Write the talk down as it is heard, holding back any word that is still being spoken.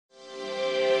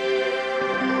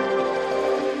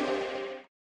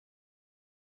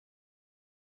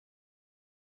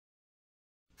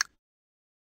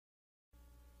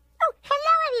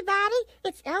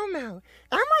it's Elmo.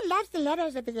 Elmo loves the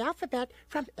letters of the alphabet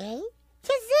from A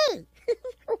to Z.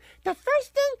 The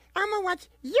first thing Elmo wants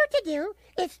you to do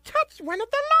is touch one of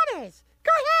the letters.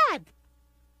 Go ahead.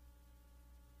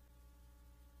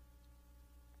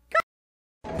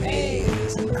 A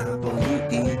is an apple, you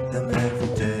eat them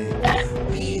every day.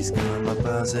 B's come a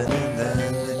buzzing and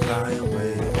then they fly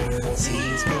away. C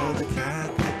is for the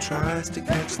cat that tries to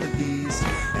catch the bees.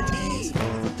 And E's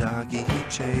for the doggy who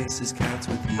chases cats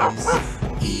with ease.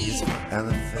 E's for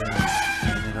elephant,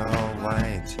 painted all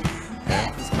white.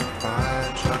 F is for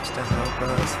fire trucks to help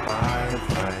us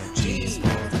firefight. G's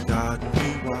for the garden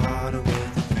we water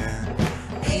with a can.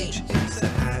 H is the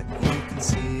hat, you can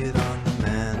see it on the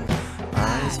man.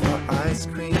 I is for ice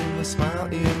cream, we smile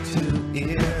ear to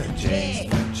ear. J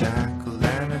is for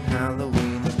jack-o'-lantern,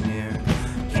 Halloween is near.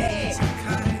 K is a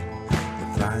kite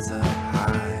that flies up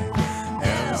high.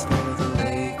 L is for the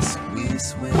lakes, we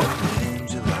swim in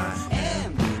July.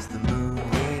 M is the moon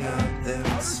way up there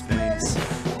in space.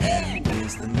 N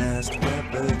is the nest where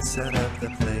birds set up the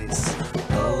place.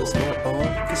 O is for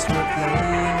orchestra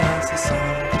playing us a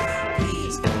song. P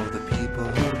is for the people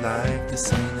who like to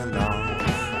sing along.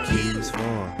 Q is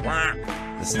for quack,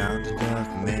 the sound a duck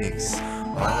makes.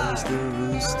 R is the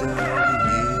rooster we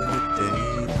hear at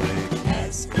daybreak.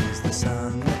 S is the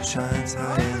sun that shines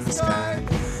high in the sky.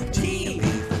 T B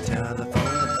for telephone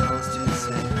that calls to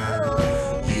say hi.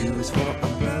 U is for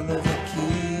umbrella that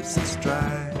keeps us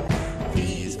dry.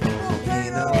 V is for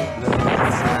volcano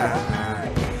blowing sky high.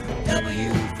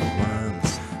 W for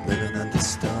worms living under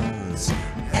stones.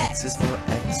 X is for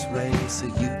X-ray so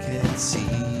you can see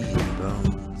your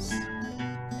bones.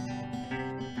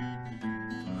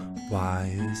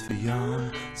 Y is for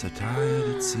yawn, so tired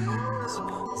it seems.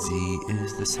 Z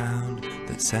is the sound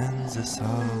that sends us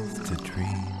off to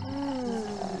dream.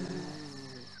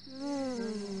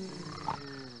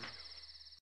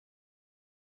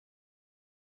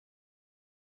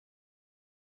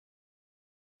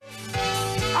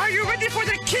 Are you ready for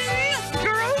the key,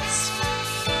 girls?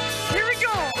 Here we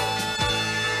go.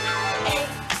 A,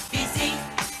 B, C,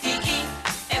 D, E,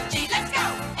 F, G, let's go.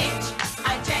 H,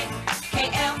 I, J, K,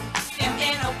 L, M,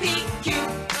 N, O, P, Q,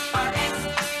 R, S,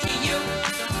 T, U,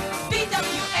 V,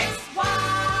 W, X, Y,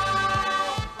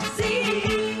 Z.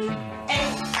 A,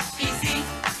 B, C,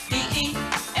 D, E,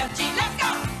 F, G, let's go.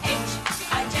 H,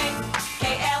 I, J, K,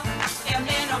 L, M,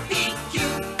 N, O, P, Q,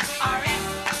 R, S,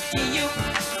 T, U,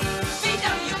 V,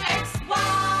 W, X, Y,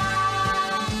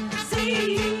 Z.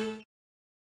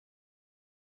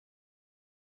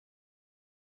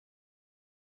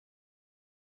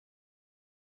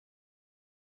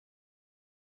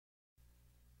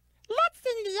 Let's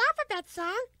sing the alphabet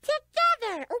song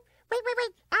together. Oh,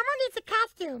 wait. Elmo needs a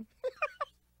costume.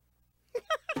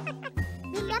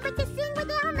 Remember to sing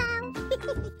with Elmo.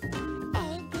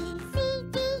 A, B, C,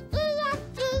 D, E, F,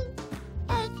 G,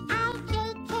 H, I, J,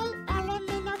 K, L, M,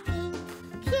 N, O, P,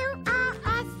 Q, R,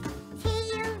 S, T,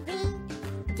 U, V,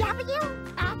 W,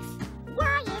 X,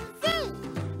 Y, and Z.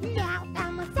 Now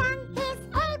Elmo sung his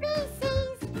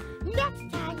ABCs. Next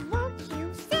time, won't you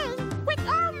sing with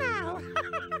Elmo?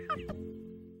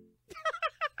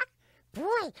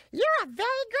 Boy, you're a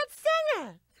very good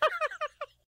singer.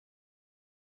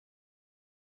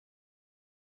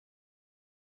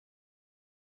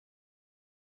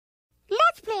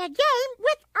 Let's play a game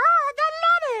with all the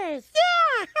letters.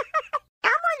 Yeah!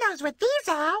 Elmo knows what these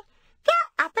are.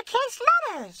 They're uppercase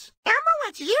letters. Elmo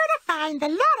wants you to find the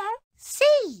letter C.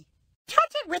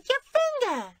 Touch it with your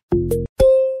finger.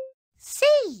 C.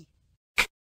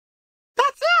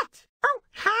 That's it. Oh,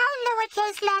 hi,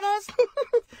 lowercase letters.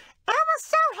 Elmo's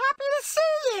so happy to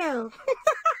see you.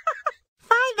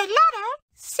 Find the letter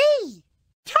C.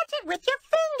 Touch it with your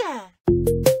finger.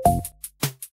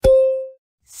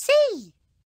 C.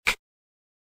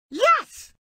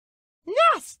 Yes.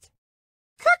 Nest.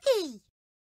 Cookie.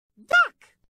 Duck.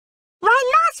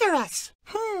 Rhinoceros.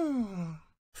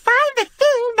 Find the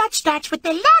thing that starts with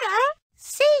the letter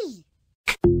C.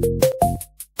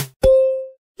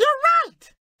 You're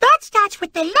right. That starts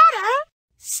with the letter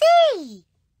C.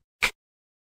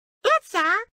 It's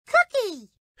a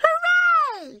cookie.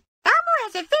 Hooray! Elmo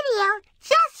has a video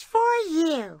just for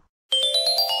you.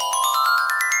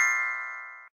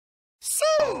 C.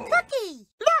 Cookie.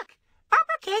 Look,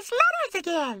 uppercase letters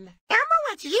again. Elmo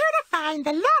wants you to find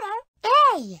the letter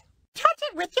A. Touch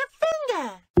it with your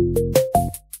finger.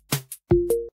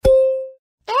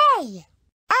 A.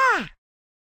 Ah.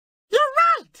 You're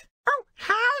right. Oh,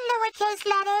 hi, lowercase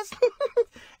letters.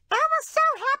 Elmo's so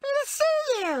happy to see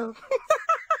you.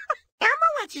 Elmo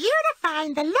wants you to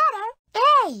find the letter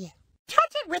A.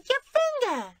 Touch it with your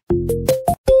finger.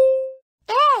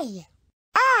 A.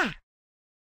 Ah!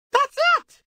 That's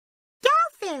it!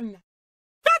 Dolphin!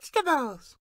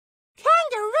 Vegetables!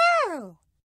 Kangaroo!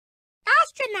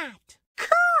 Astronaut!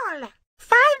 Cool!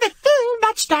 Find the thing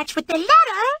that starts with the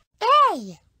letter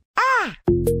A. Ah!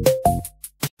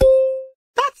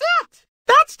 That's it!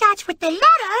 That starts with the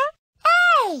letter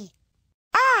A.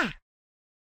 Ah!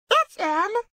 It's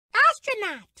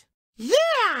astronaut.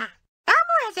 Yeah!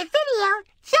 Elmo has a video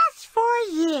just for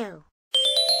you.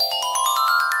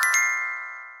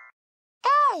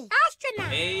 A.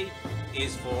 Astronaut. A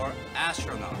is for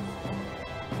astronaut.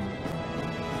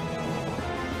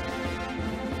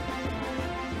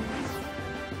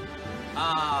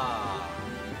 Ah.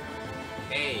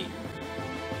 A.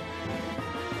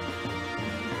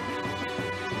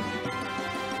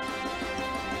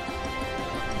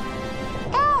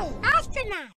 A.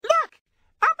 Astronaut. Look!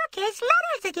 Uppercase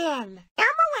letters again.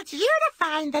 Elmo wants you to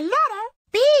find the letter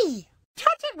B.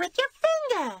 Touch it with your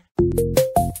finger.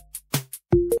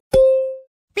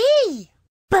 B.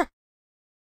 B.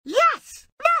 Yes!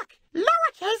 Look!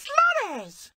 Lowercase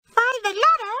letters. Find the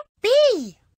letter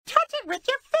B. Touch it with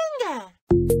your finger.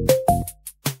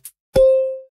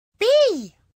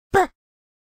 B. B.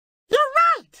 You're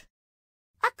right!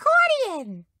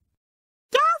 Accordion.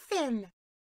 Dolphin.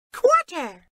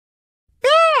 Quarter.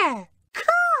 Bear.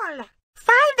 Cool!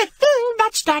 Find the thing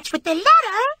that starts with the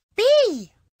letter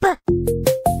B. B.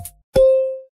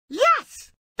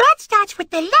 Yes! That starts with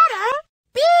the letter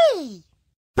B.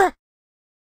 B.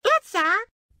 It's a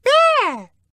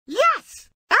bear. Yes!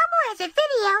 Elmo has a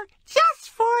video just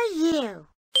for you.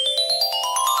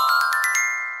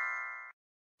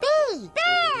 B.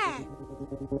 Bear.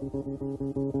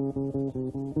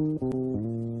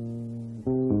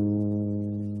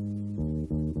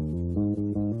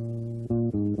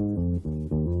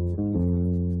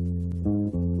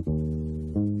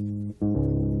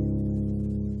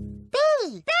 B.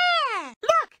 Bear.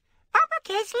 Look!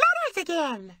 Uppercase letters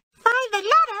again. Find the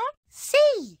letter C.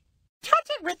 Touch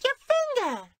it with your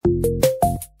finger.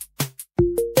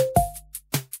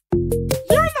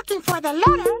 You're looking for the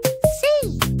letter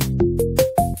C.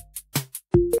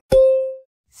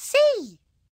 C.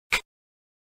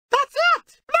 That's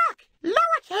it! Look!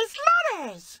 Lowercase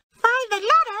letters. Find the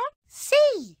letter C.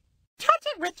 Touch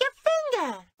it with your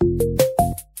finger.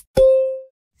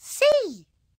 C.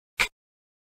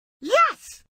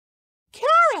 Yes!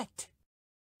 Carrot.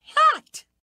 Hat.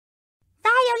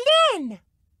 Violin.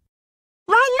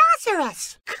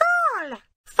 Rhinoceros. Cool!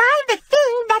 Find the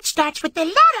thing that starts with the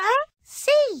letter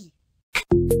C.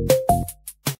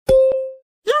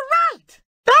 You're right!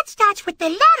 That starts with the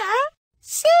letter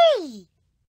C.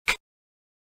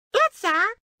 It's a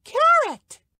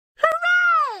carrot.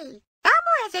 Hooray!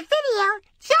 Elmo has a video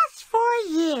just for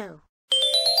you.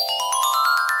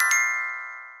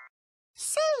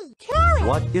 C. Carrot.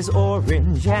 What is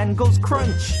orange and goes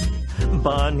crunch?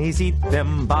 Bunnies eat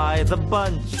them by the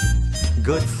bunch.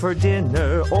 Good for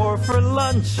dinner or for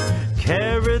lunch.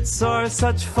 Carrots are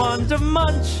such fun to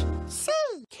munch. C.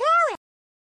 Carrot.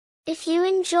 If you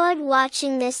enjoyed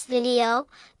watching this video,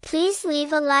 please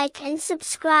leave a like and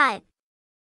subscribe.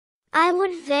 I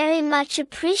would very much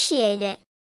appreciate it.